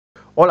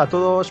Hola a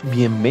todos,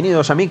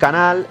 bienvenidos a mi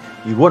canal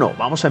y bueno,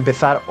 vamos a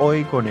empezar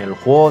hoy con el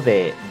juego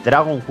de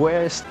Dragon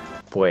Quest,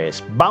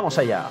 pues vamos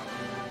allá.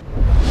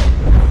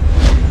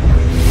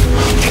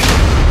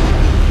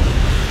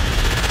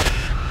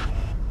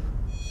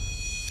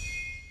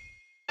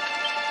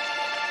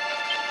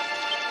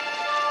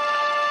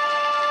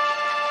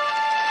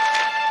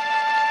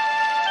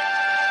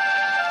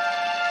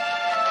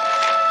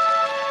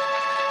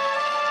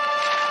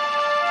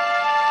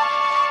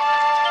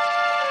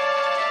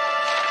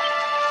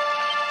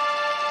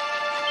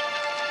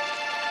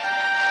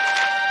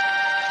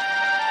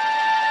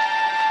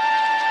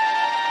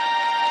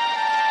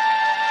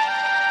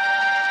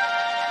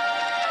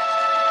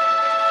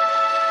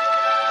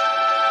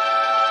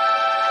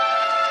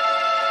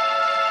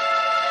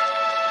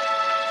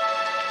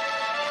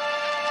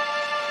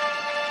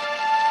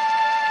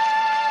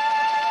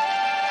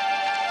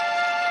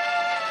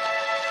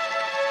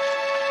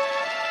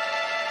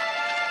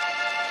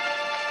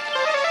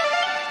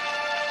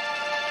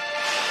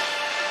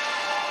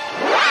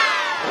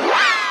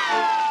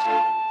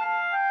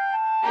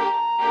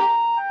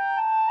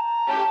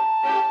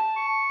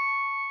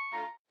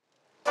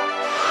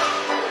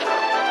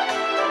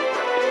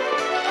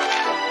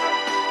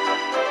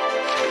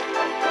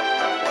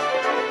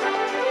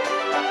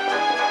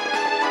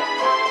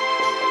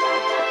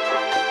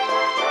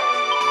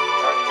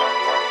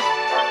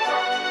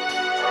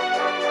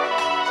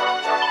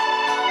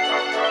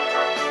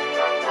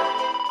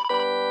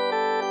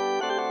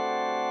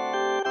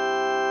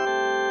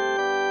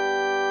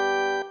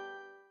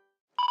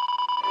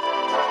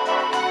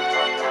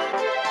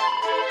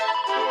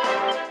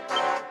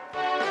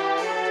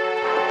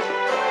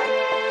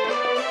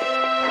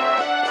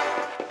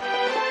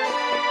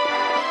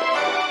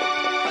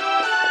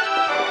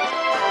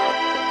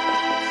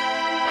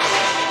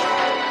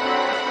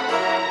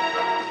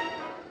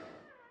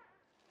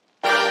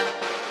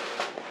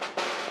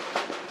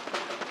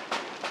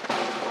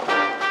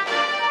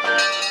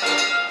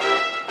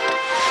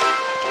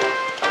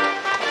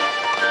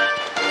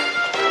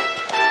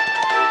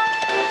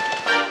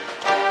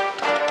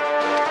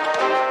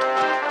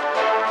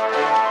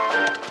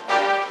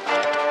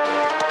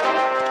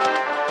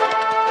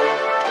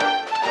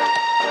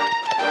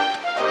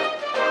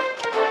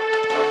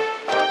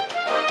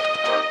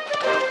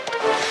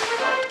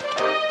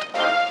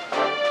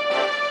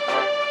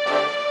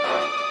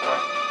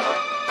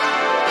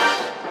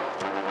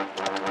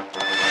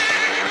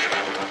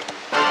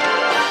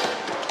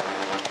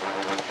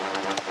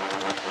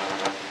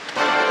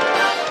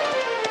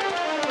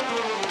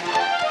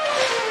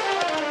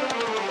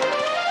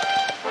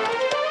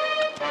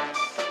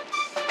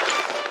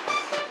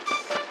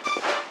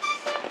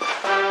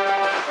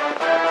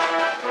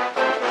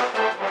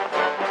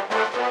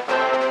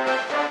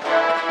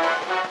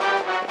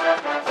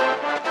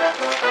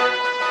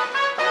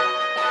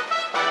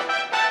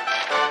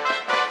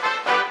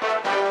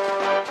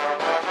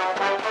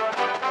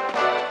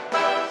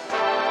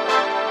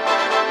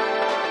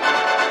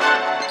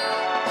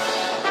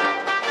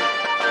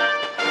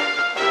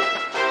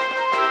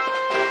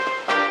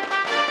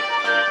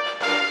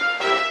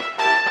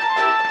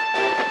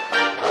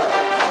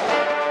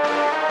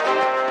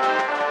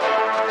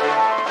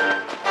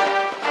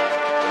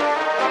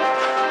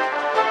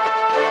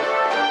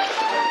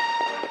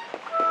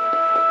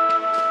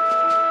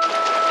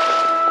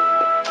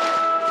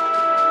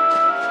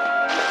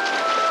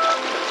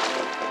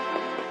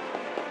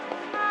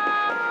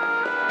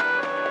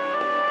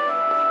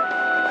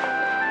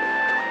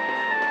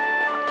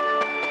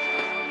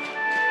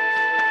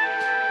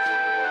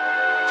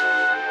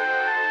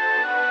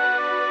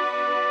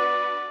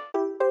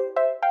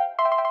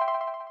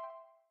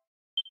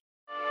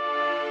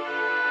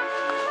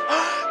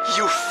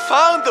 You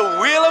found the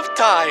Wheel of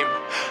Time!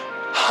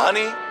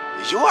 Honey,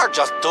 you are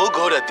just too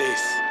good at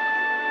this.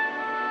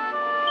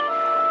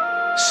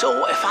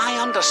 So, if I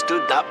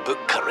understood that book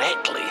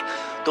correctly,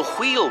 the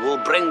wheel will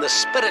bring the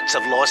spirits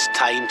of lost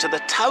time to the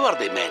tower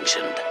they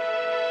mentioned.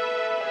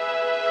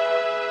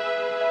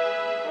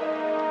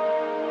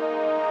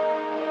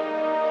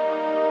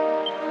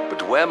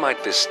 But where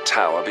might this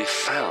tower be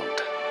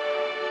found?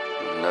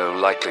 No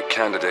likely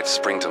candidates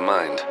spring to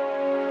mind.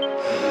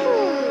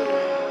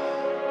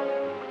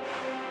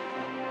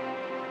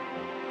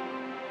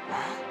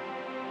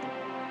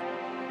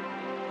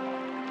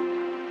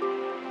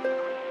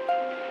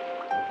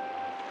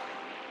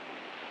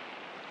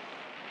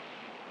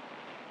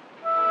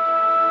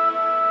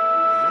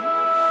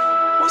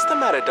 What's the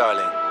matter,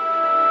 darling?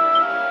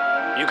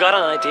 You got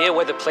an idea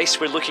where the place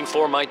we're looking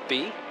for might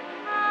be?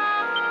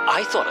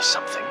 I thought of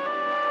something.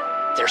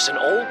 There's an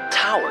old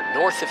tower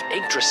north of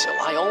Yggdrasil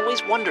I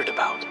always wondered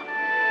about.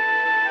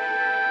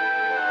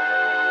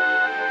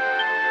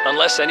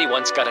 Unless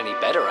anyone's got any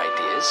better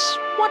ideas,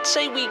 what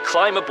say we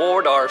climb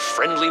aboard our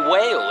friendly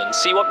whale and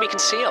see what we can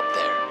see up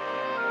there?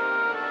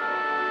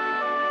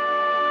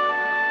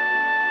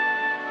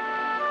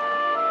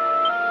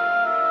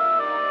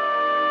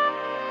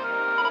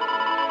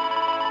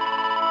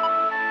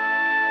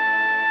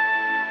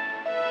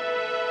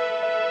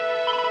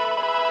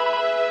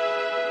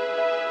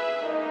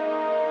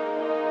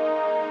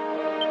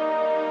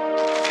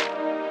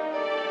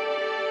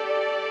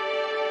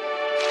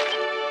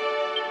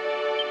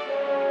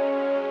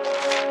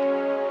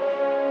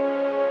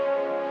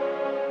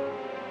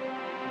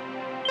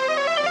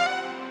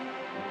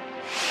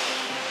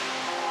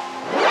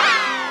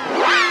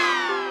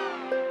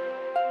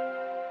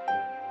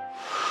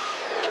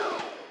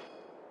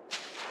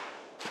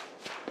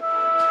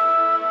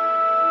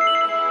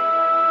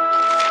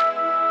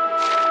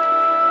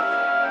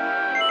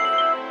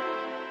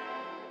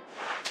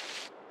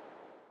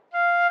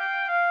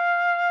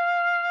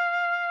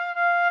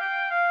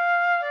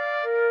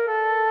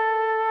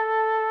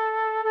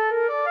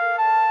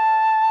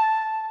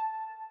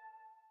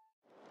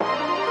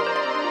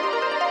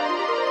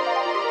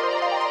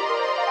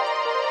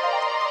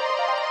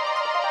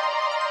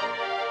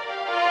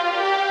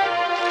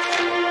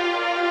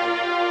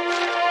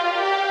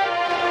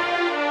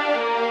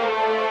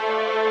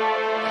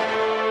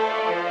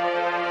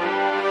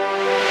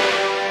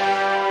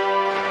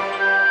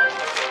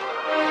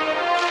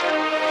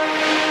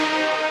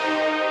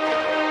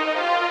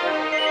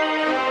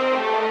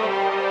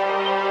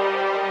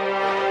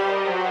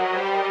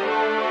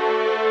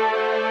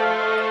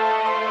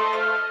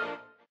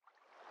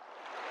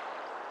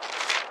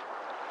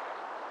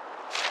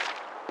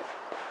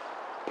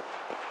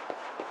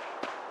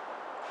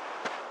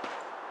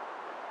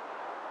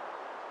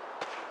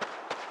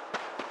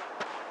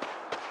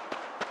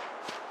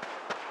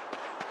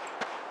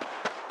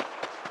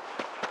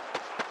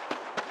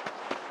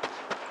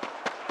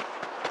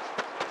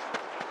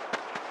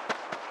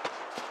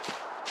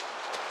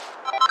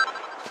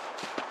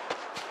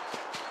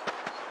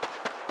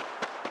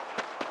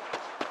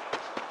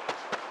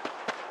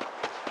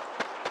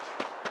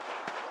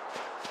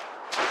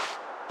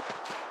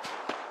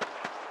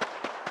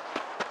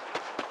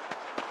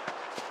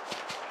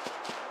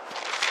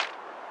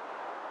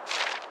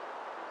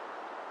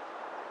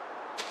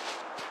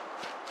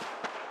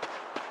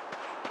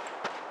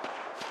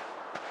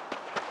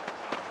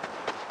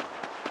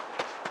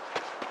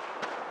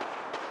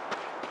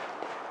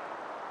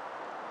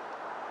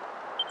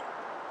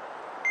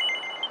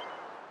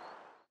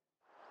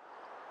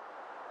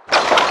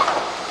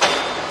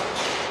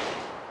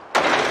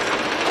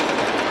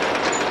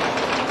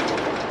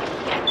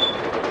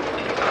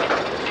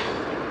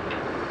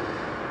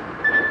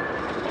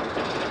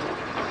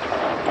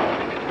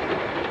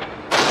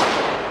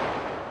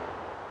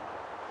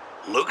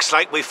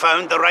 Looks like we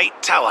found the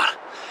right tower.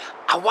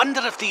 I wonder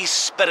if these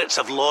spirits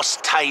of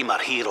lost time are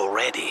here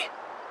already.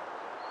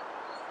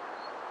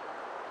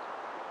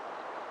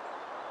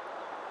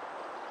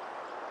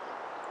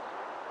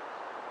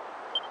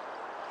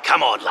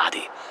 Come on,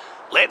 laddie.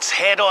 Let's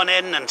head on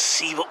in and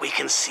see what we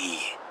can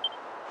see.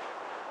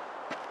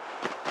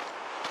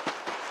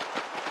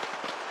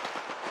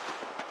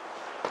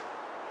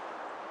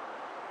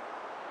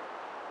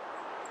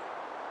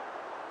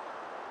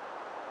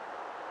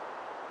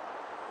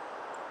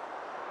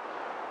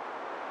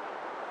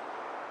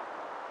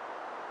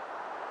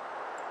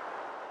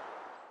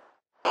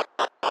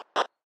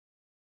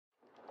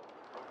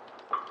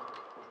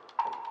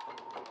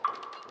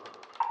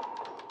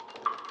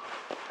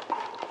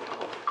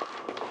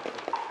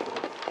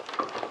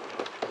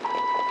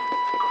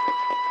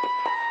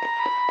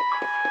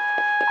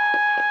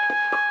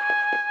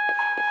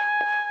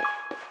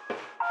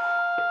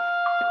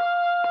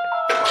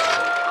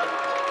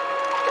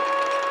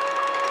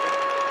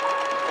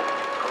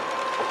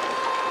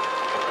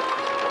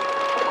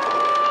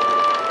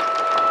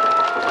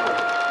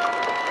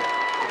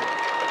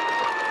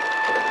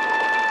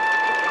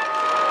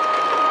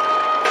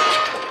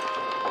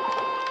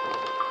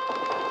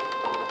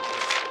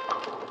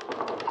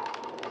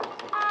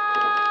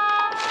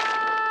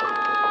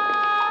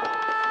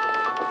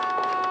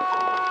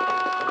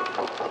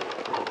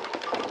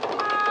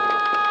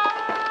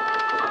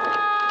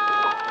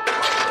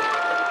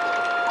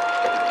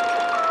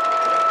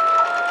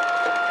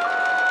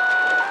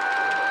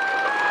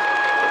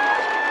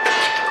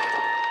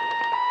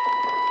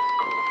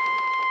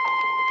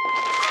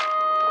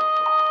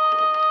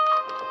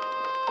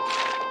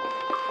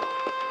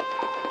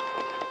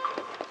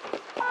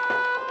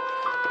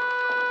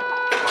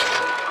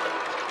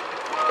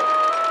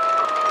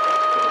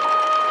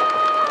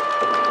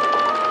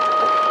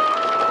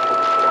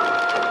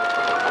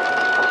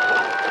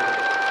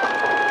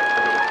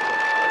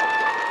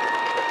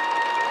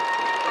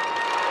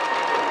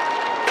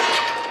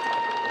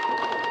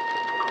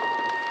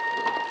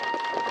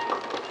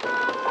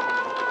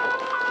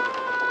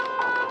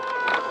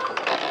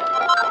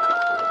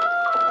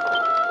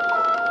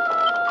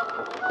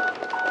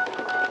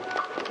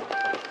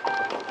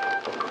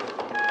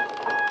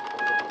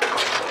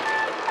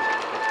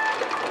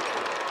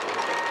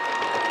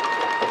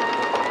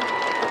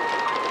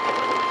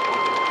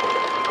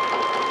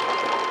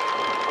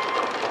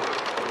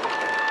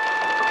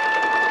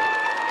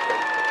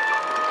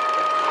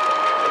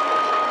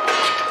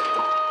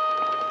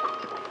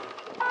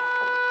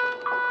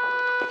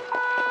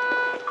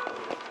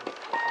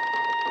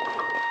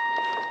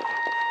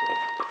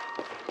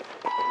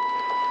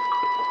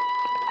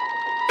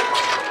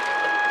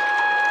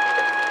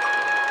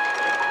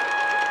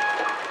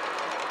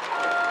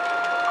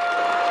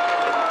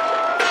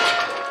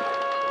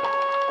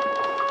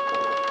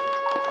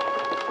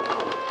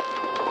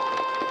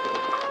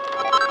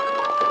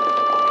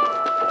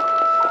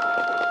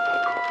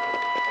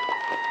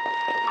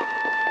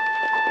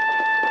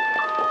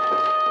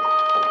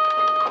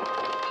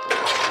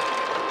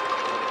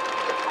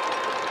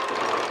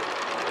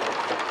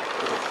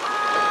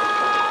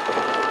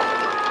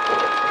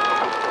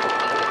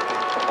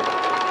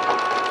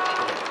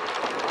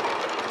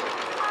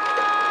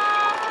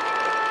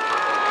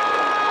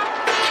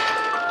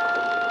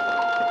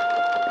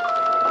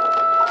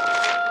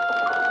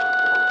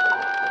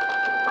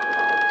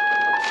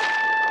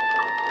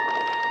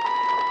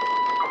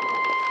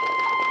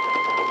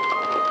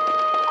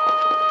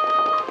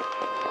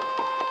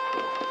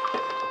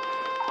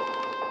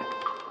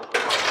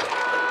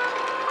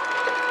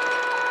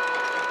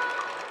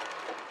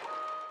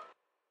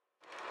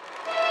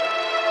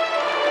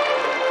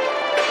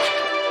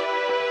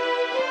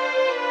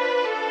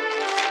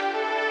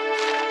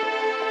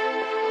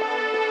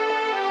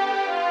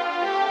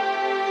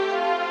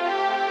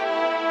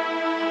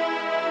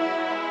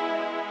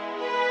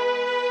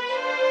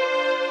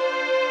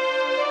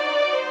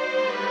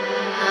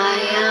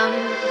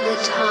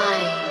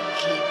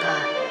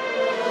 timekeeper,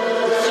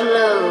 the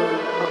flow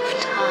of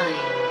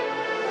time,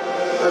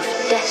 of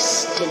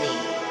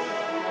destiny.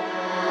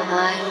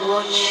 I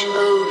watch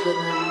over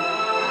them,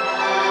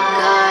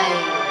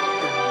 guide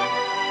them.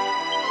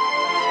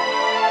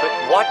 But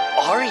what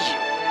are you?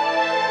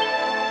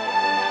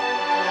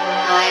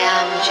 I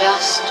am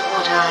just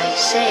what I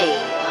say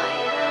I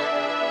am,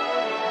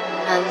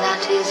 and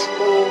that is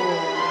all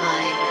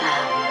I am.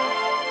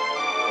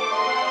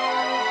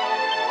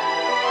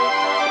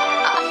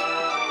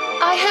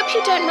 I hope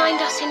you don't mind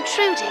us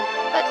intruding,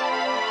 but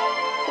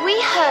we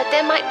heard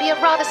there might be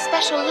a rather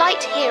special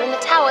light here in the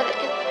tower that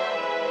can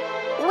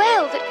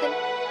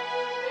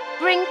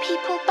bring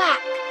people back.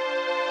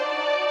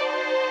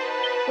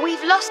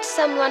 We've lost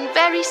someone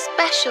very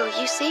special,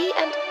 you see,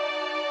 and,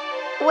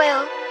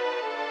 well,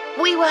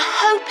 we were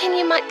hoping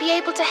you might be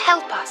able to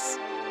help us.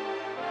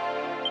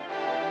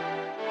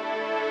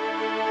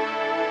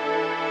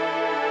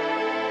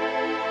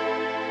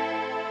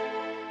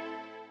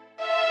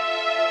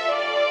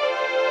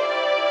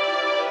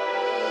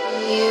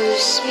 You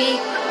speak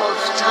of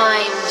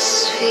time's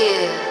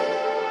sphere.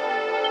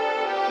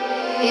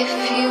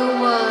 If you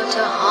were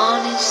to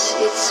harness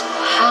its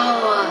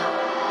power,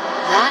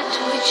 that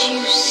which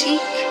you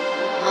seek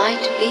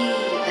might be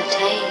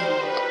attained.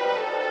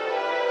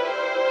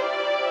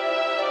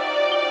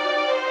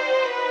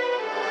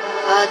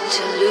 But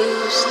to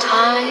lose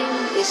time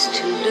is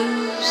to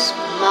lose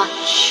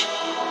much.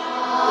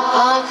 The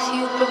path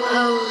you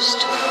propose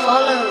to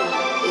follow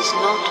is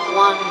not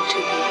one to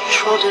be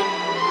trodden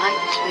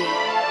lightly.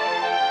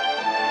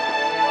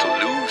 To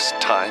lose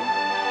time?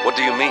 What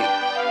do you mean?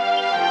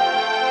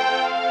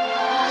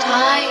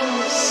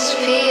 Time's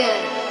sphere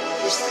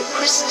is the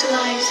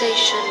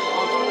crystallization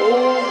of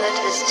all that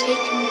has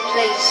taken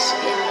place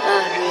in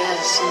Erdrea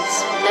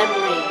since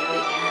memory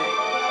began.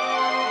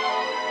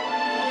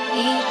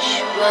 Each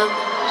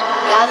moment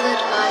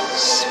gathered by the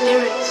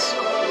spirits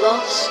of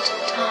lost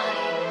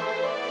time,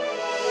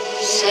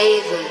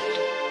 savored,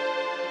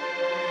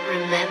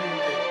 remembered.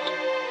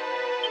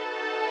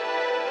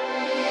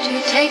 To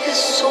take a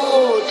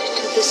sword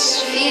to the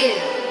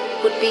sphere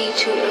would be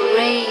to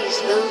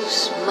erase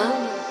those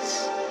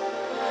moments,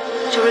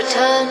 to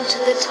return to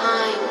the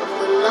time of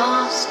the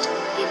last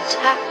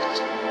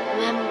intact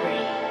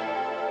memory.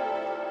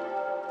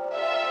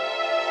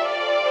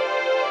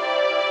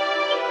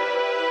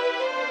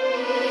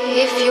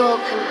 If your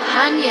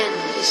companion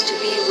is to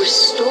be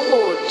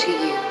restored to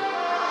you,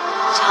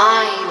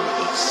 time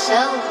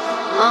itself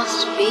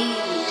must be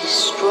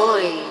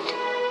destroyed.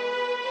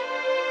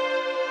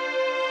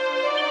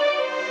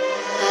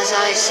 As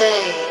I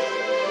say,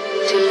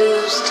 to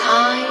lose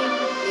time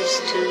is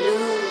to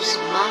lose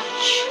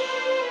much.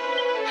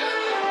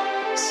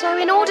 So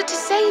in order to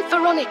save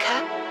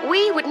Veronica,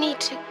 we would need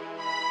to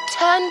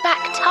turn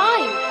back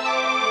time.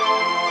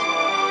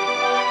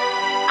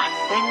 I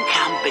think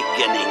I'm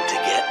beginning to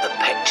get the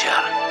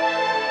picture.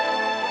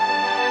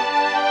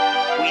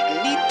 We'd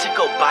need to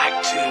go back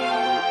to...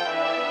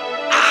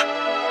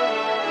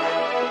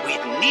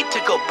 We'd need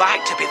to go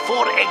back to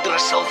before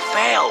Yggdrasil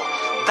fell.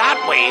 That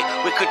way,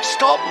 we could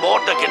stop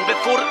Mordegon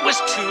before it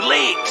was too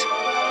late.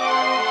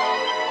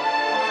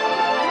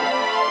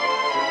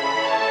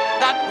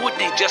 That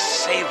wouldn't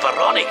just save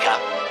Veronica.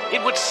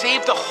 It would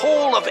save the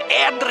whole of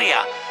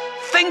Erdrea.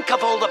 Think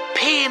of all the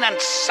pain and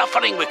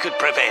suffering we could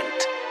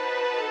prevent.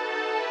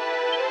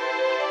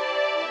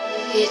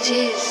 It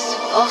is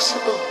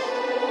possible.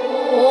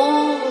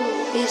 All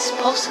is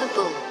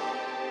possible.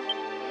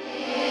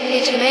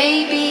 It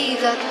may be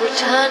that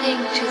returning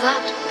to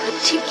that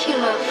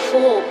particular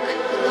fork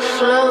in the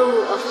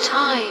flow of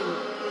time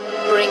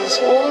brings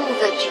all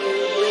that you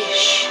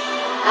wish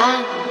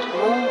and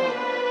more.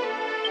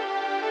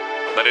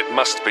 But it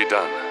must be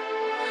done.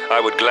 I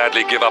would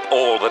gladly give up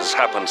all that has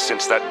happened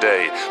since that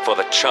day for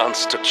the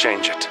chance to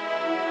change it.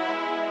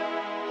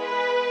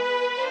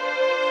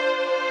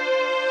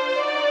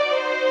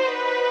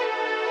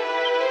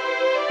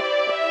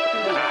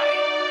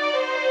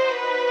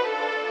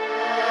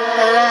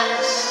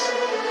 Alas,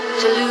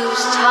 to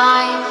lose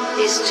time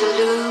is to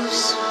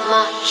lose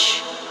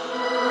much.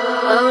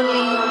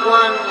 Only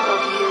one of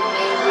you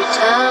may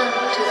return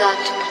to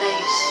that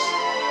place.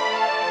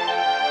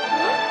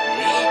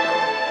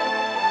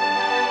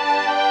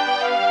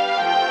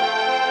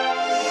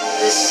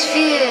 The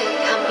sphere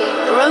can be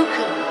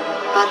broken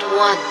but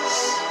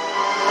once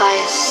by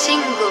a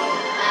single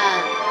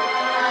hand,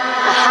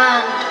 a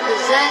hand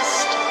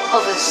possessed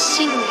of a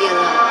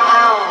singular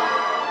power.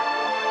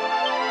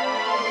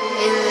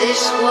 In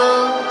this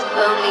world,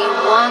 only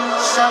one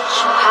such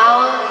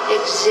power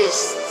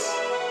exists.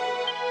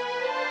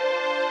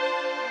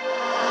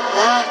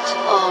 That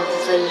of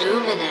the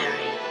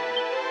luminary.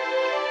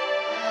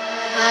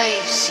 I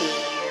see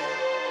you.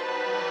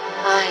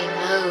 I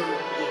know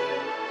you.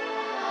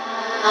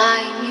 I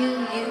knew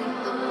you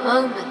the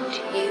moment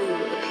you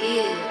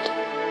appeared.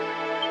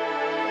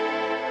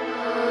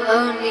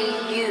 Only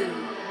you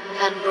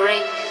can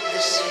break the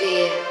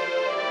sphere,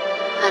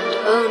 and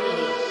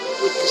only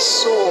with the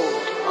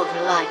sword of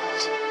light.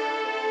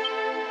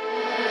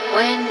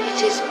 When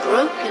it is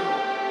broken,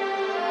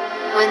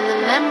 when the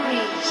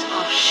memories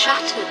are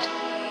shattered,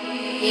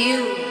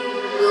 you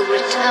will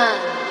return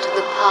to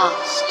the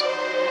past,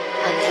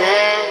 and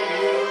there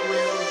you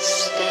will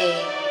stay.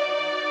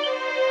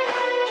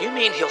 You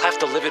mean he'll have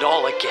to live it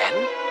all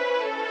again?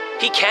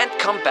 He can't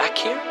come back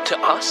here to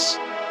us?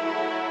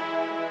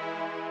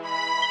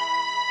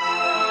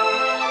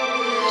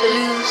 To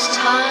lose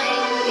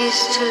time is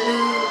to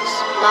lose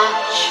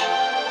much.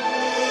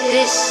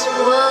 This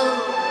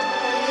world,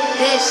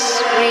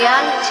 this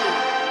reality,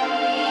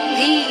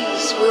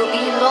 these will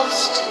be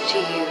lost to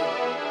you,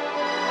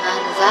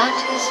 and that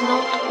is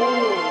not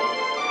all.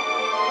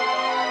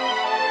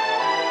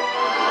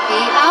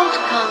 The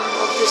outcome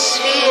of the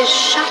sphere's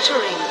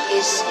shattering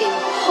is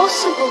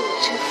impossible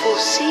to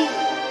foresee.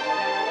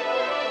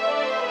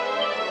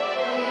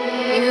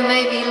 You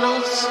may be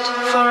lost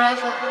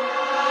forever,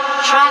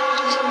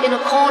 trapped in a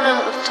corner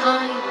of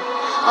time,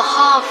 a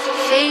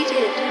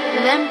half-faded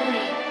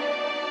memory.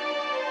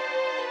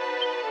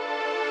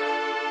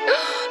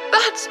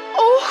 That's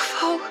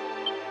awful.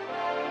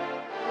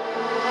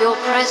 your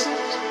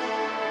present,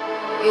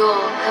 your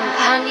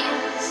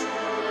companions,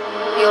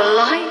 your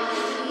life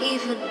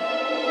even,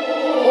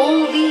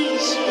 all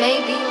these may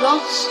be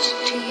lost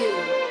to you.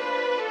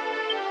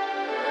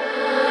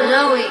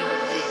 Knowing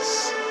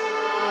this,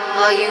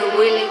 are you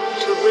willing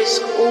to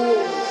risk all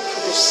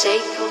for the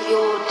sake of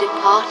your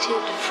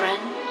departed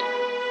friend?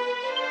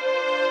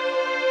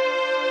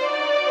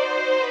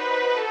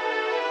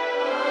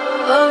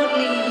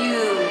 Only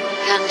you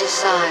can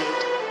decide.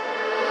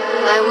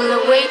 I will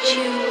await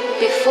you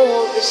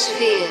before the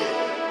sphere.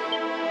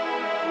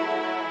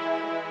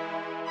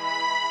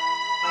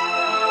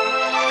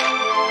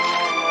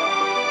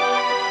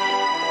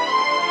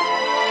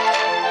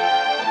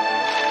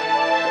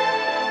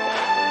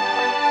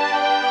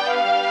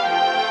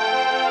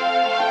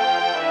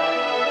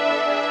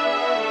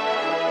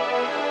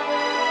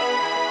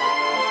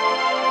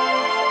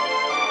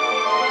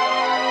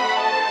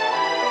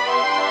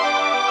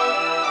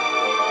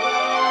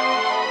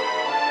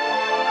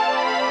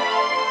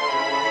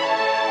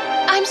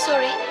 I'm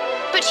sorry,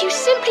 but you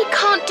simply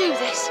can't do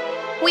this.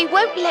 We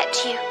won't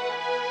let you.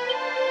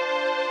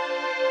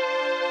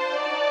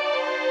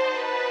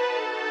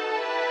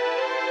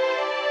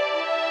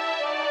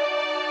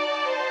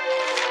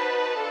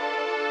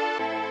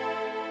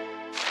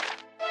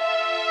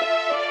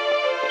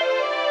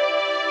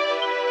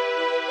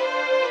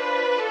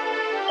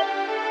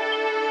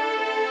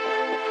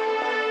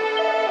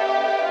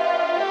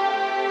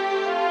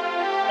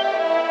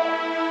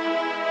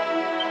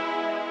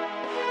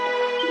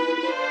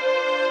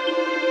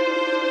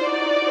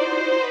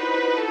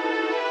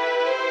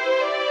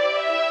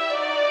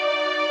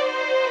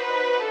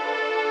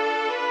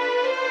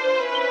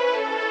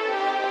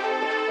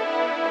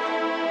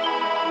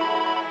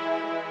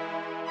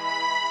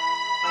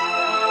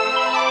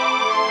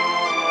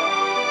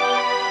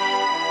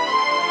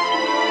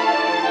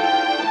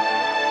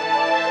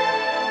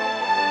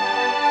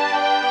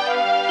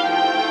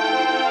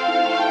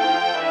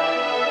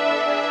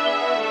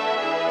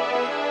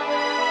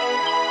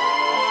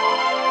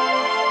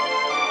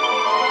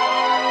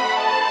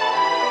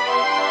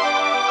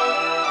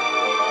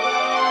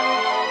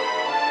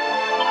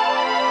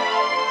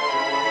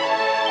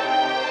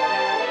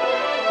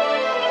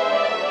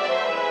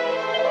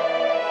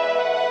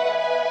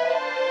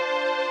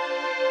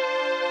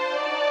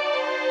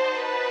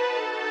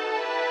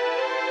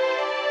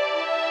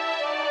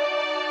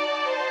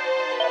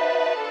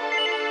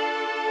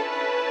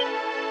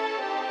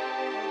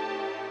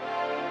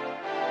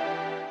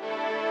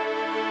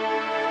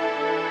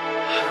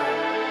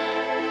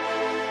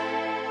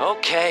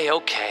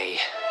 Okay.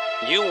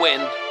 You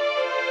win.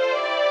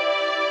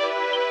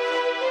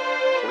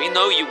 We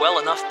know you well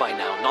enough by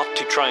now not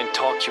to try and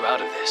talk you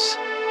out of this.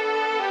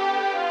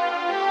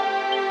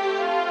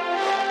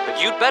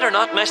 But you'd better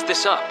not mess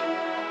this up.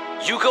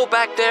 You go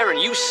back there and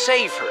you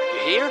save her,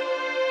 you hear?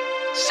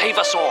 Save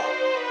us all.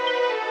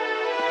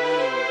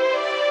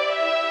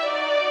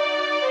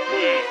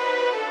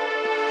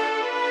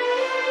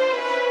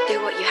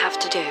 Do what you have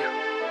to do.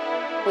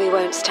 We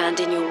won't stand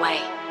in your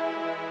way.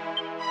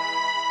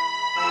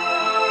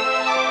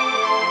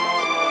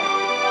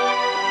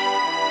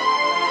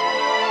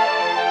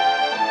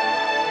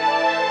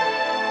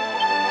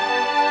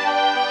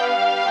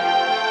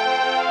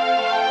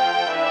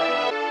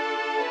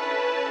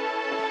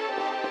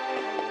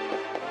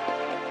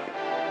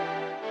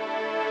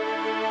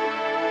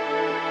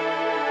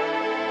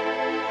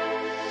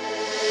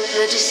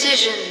 The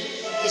decision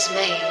is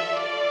made.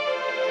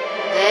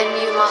 Then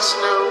you must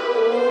know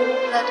all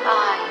that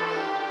I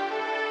know.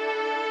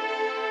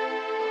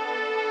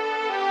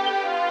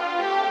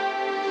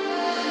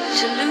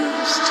 To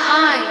lose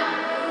time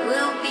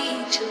will be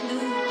to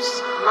lose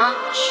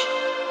much,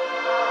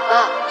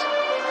 but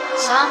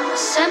some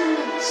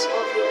semblance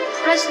of your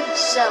present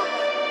self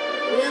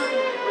will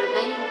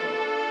remain.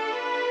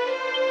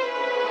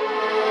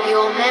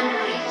 Your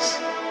memories,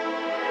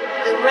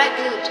 the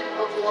record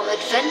of your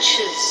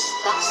adventures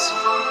thus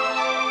far,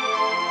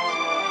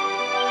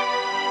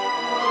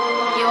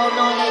 your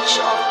knowledge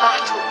of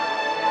battle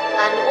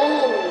and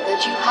all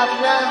that you have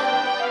learned,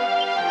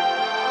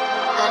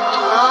 and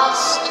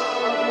last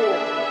of all,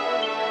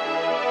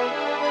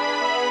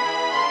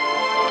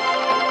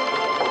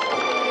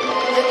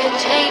 the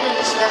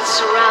containers that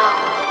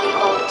surround the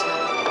altar.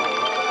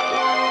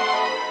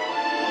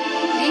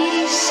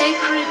 These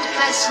sacred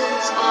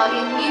vessels are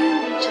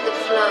immune to the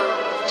flow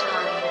of time.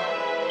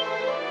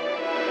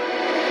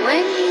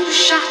 When you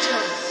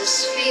shatter the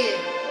sphere,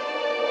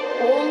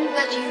 all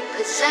that you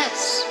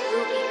possess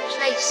will be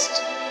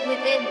placed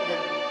within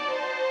them.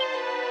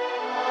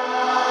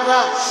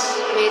 Thus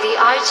may the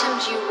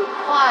items you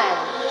require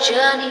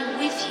journey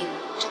with you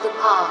to the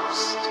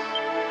past.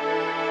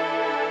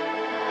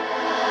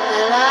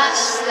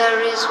 Alas,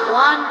 there is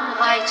one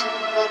item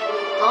that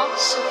will not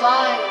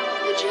survive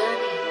the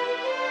journey.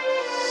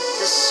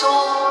 The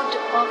Sword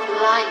of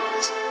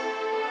Light.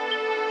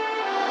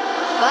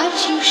 But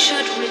you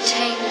should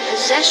retain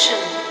possession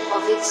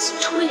of its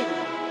twin,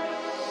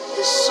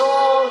 the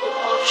Sword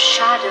of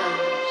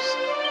Shadows.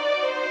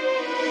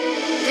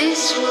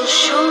 This will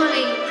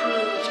surely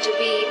prove to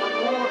be a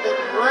more than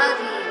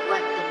worthy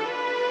weapon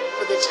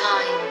for the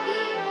time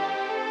being.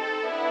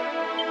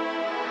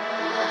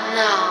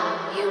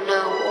 Now you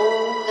know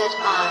all that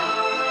I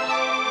know.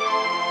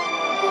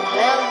 All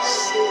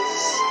else is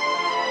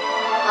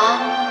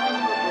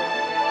unknowable.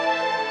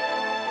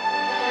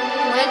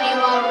 When you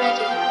are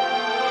ready,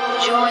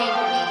 join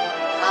me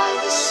by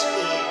the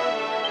sphere.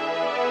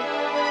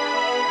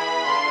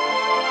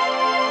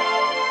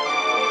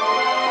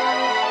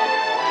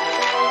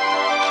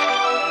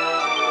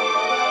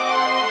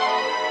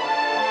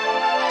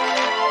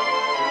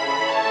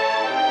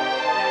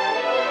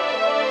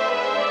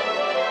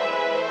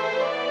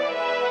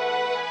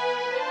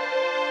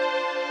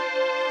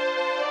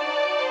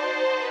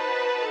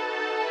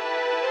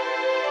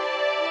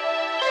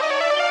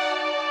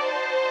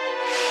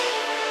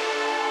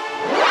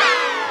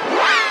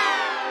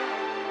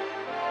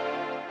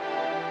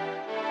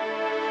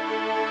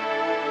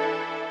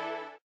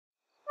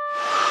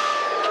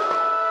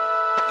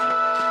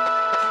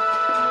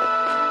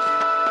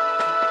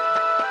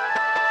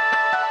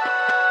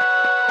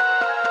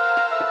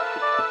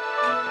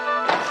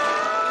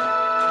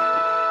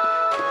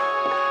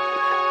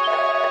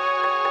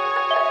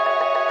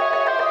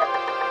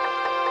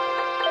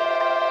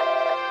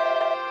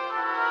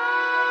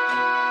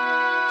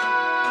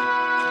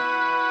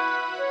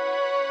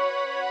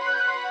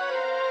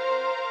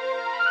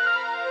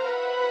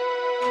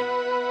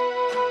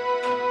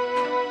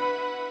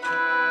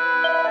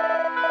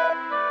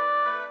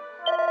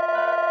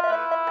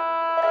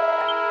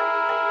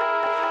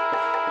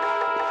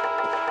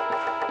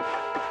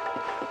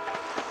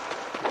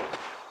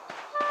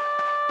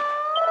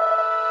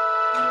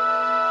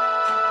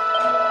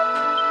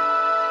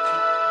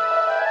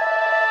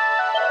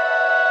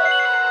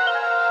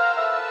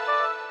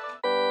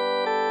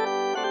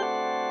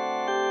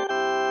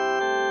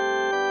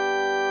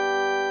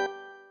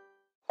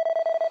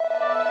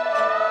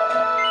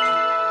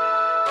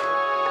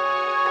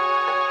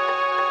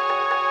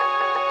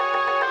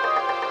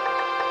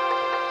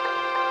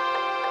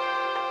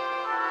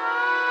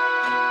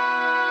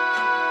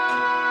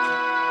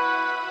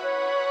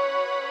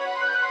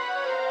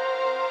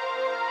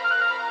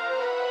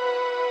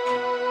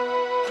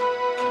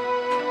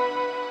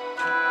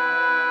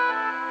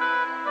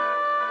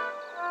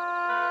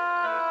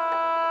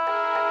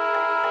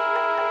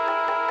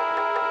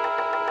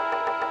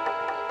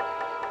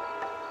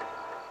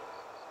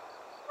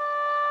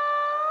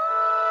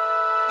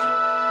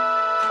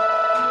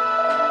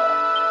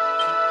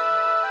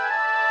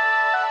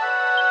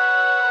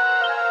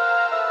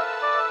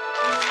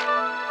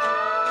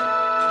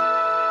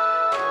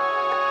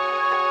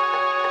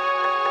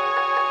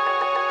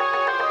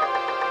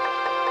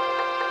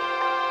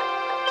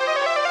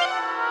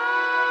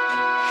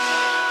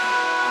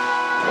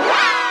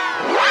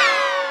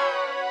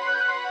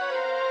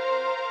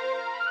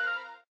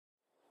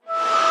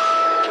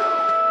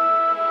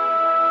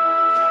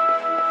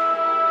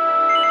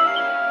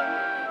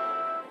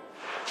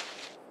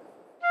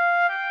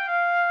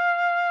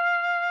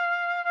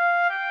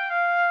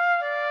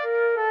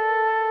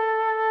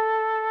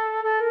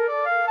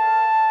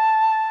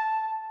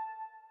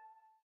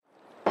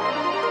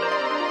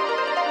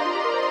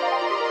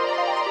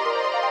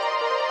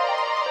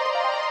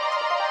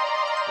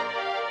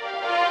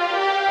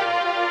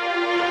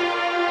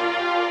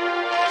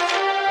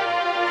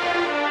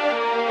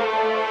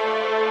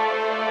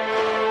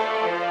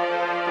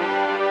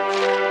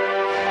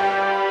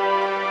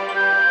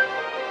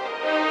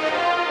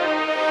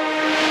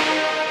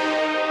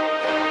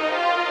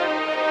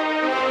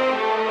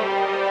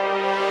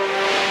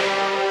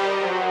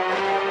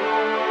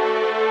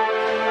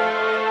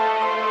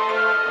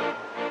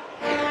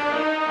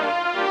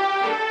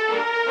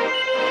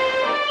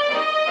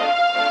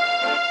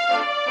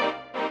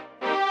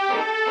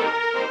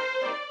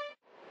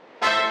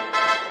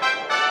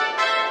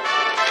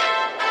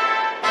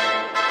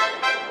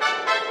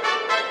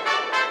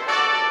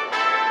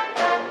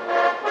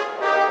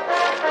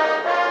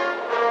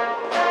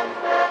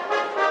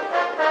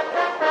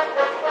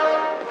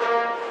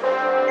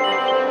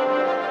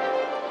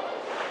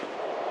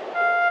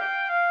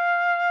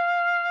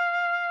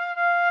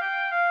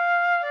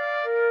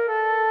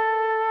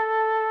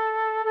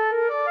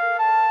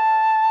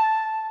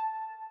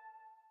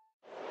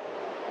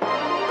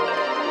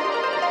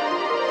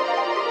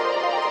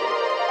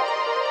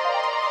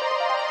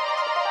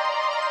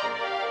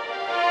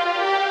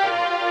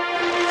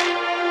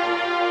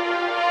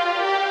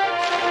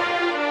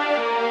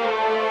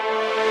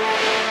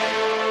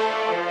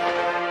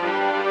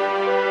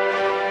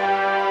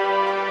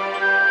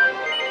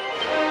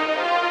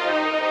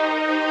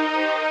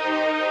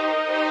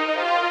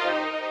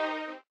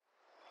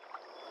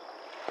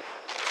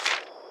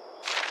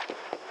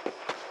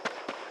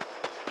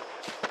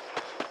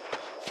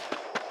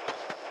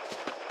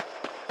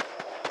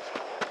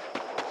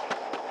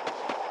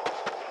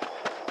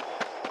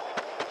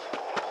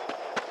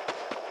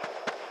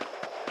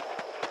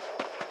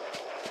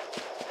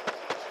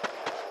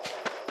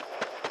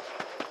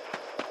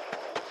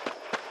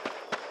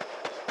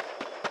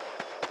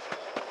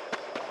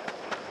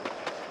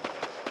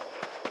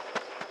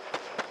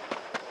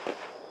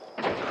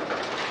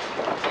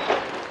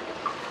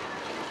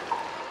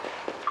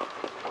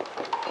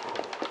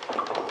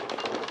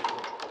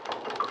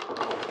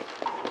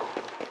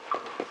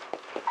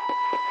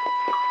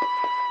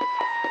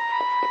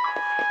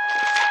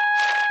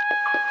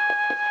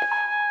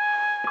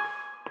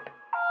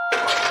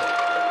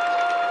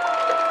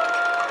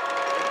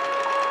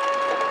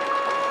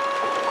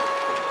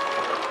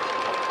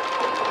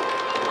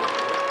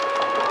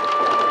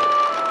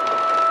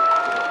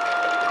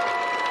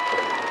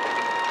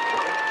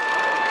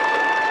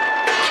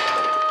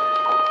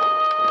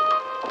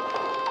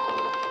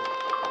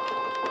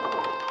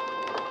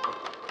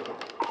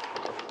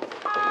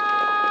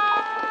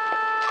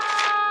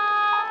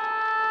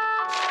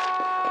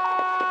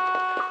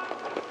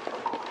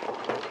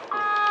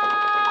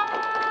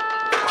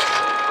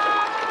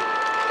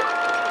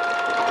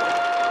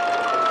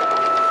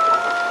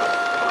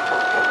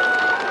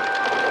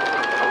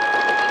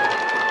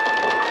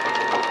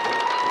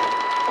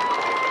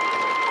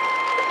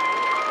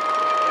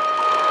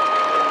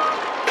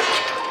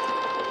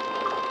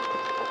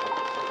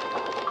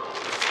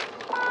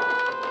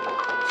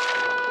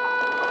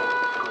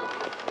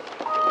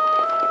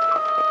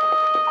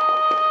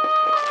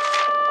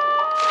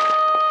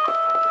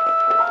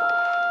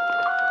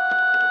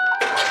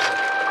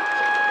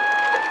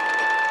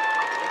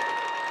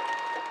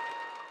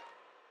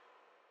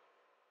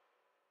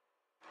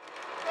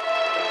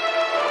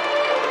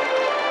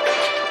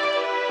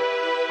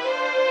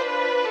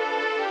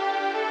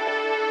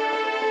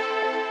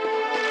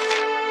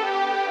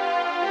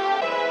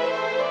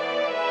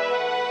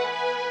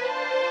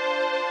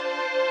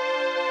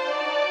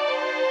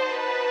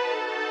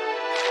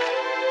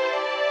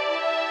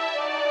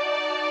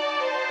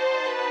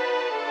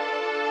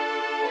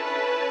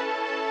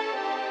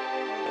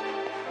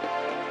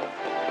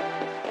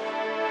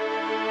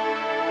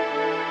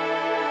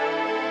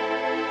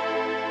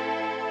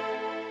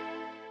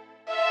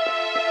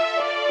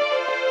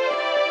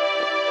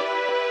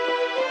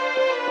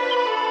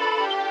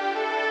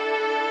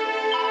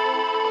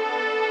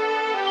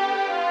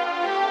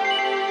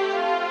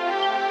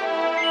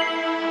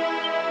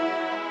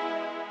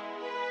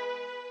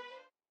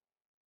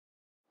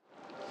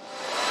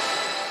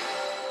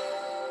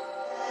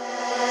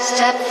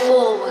 Step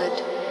forward,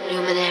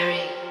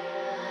 luminary,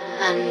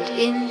 and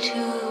into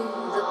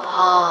the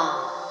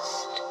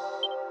past.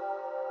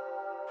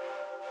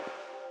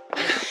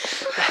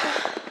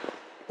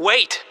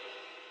 Wait!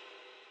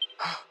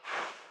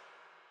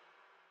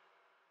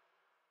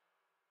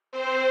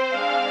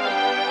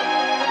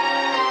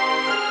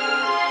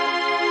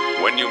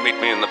 When you meet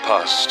me in the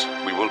past,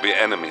 we will be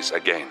enemies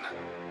again.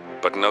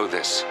 But know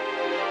this.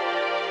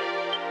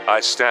 I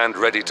stand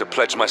ready to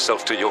pledge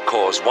myself to your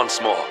cause once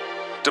more.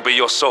 To be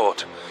your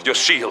sword, your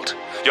shield,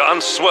 your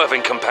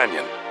unswerving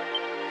companion.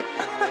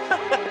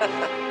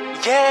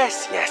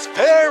 Yes, yes,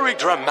 very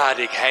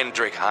dramatic,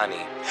 Hendrik,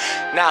 honey.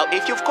 Now,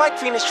 if you've quite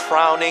finished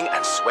frowning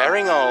and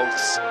swearing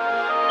oaths...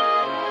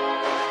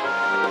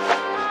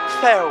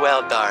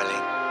 Farewell,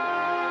 darling.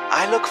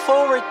 I look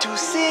forward to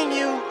seeing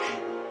you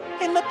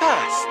in the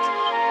past.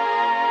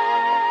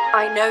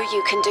 I know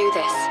you can do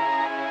this.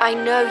 I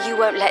know you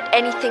won't let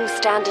anything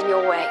stand in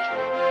your way.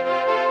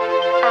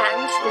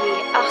 And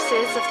the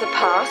us's of the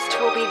past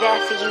will be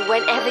there for you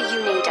whenever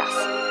you need us.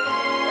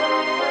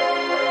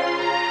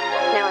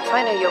 Now, if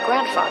I know your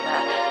grandfather,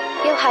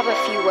 he'll have a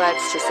few words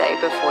to say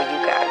before you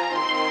go.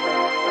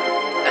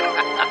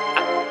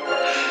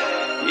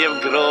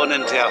 You've grown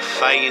into a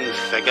fine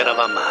figure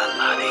of a man,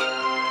 Harry.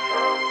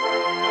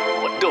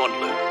 Oh, don't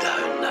look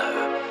down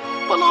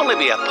now. We'll only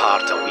be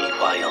apart a wee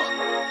while.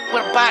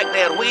 We're back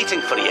there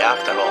waiting for you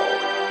after all.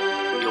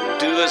 You'll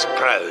do us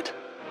proud.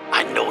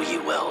 I know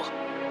you will.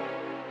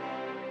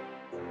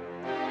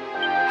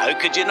 How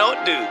could you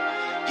not do?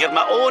 You're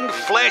my own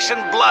flesh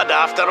and blood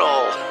after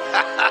all.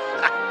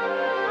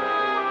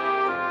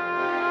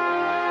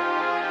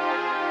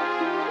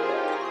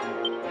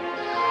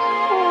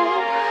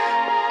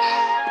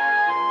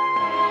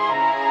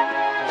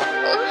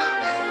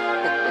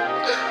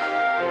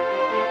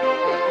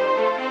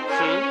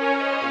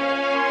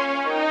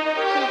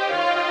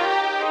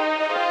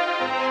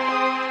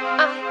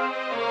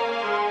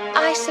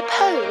 I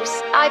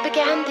suppose I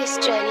began this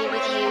journey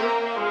with you,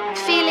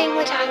 feeling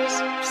that I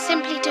was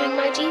simply doing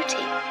my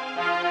duty.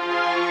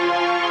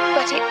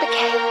 But it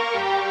became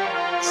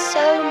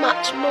so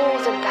much more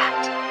than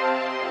that.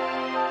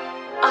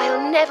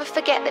 I'll never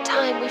forget the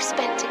time we've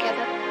spent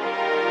together.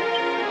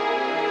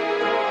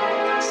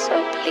 So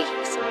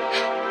please,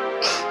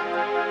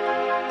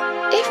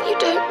 if you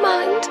don't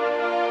mind,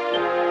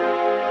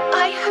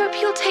 I hope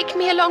you'll take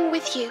me along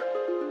with you.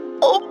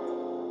 Oh!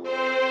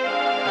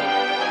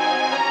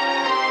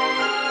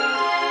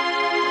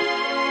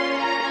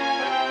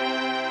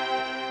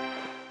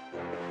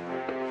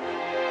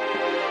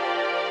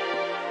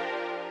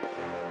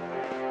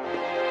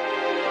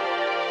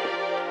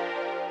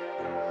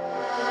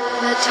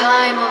 The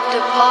time of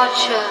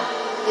departure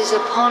is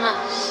upon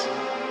us.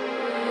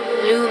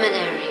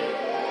 Luminary,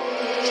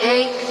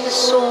 take the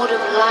sword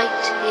of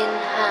light in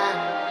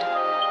hand.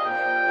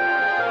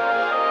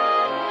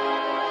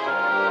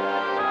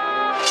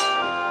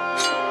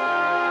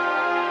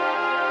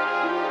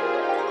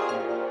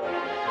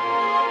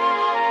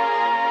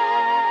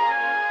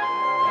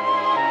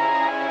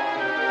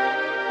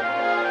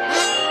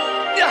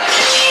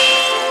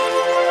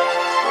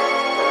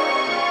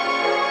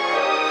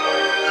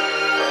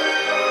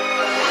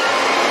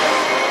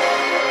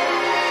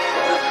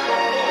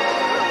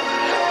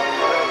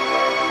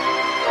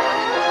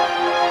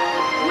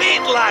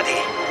 Laddie.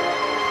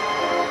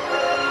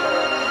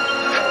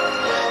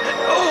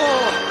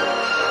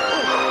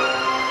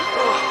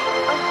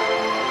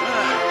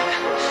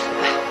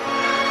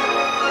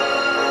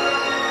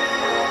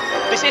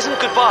 This isn't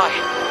goodbye.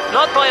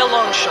 Not by a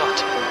long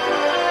shot.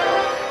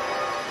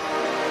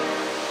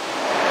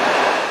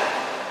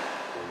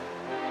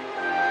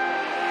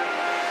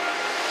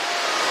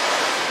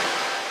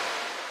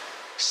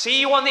 See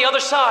you on the other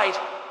side.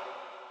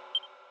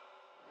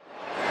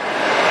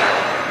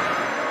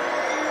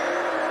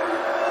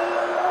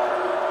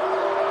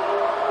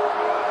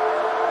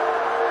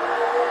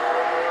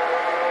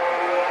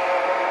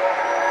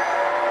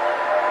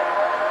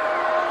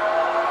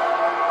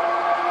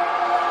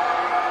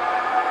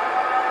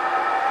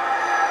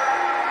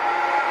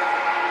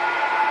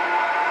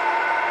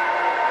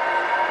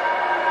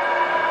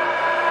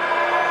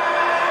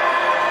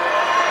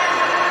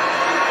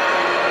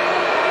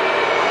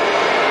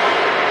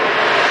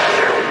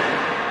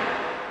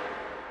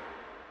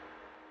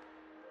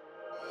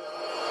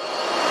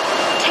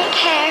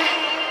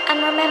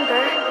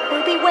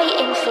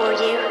 waiting for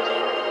you.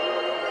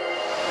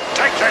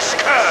 Take this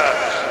cur,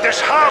 this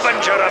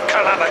harbinger of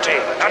calamity,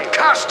 and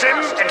cast him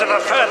into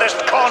the furthest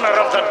corner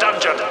of the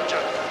dungeon.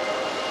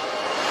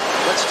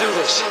 Let's do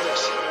this.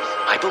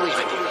 I believe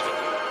in you.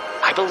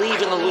 I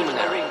believe in the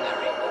Luminary.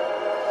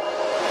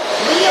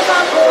 We of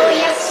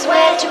Arborea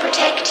swear to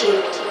protect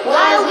you.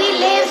 While we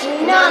live,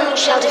 none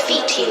shall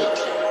defeat you.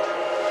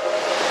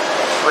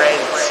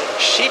 Friends,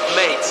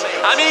 shipmates,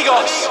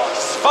 amigos,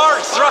 spar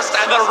thrust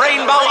and the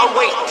rainbow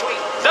await.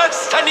 The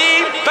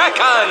Stanib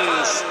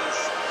beckons.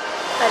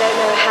 I don't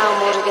know how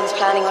Mordegon's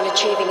planning on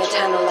achieving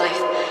eternal life,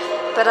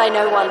 but I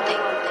know one thing.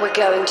 We're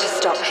going to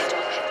stop him.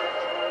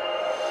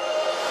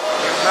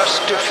 You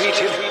must defeat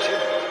him.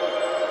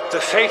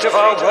 The fate of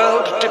our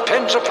world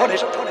depends upon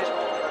it.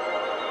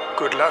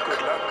 Good luck.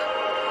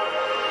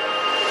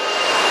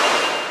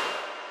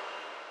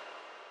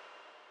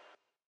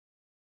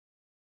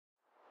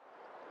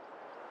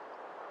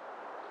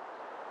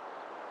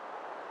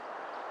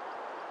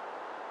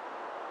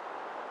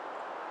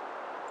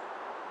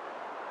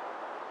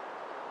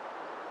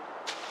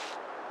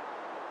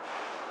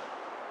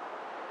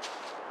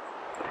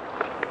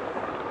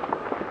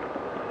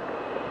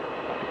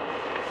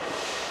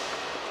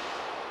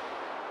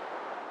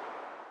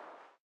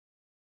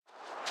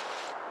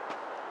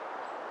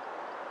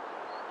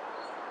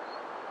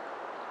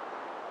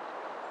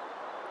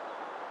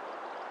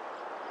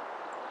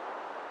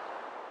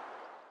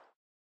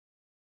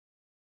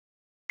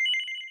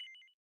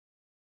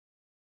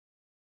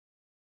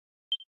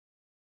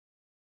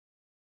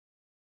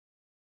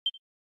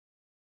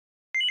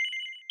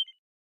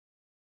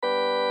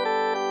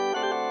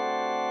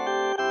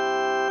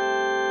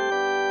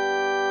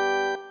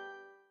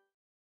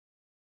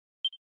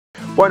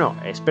 Bueno,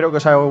 espero que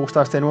os haya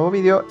gustado este nuevo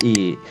vídeo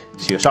y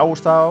si os ha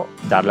gustado,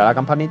 darle a la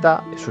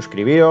campanita,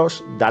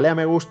 suscribiros, dale a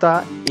me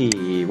gusta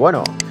y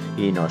bueno,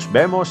 y nos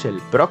vemos el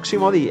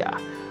próximo día.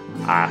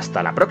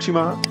 Hasta la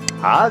próxima.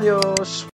 Adiós.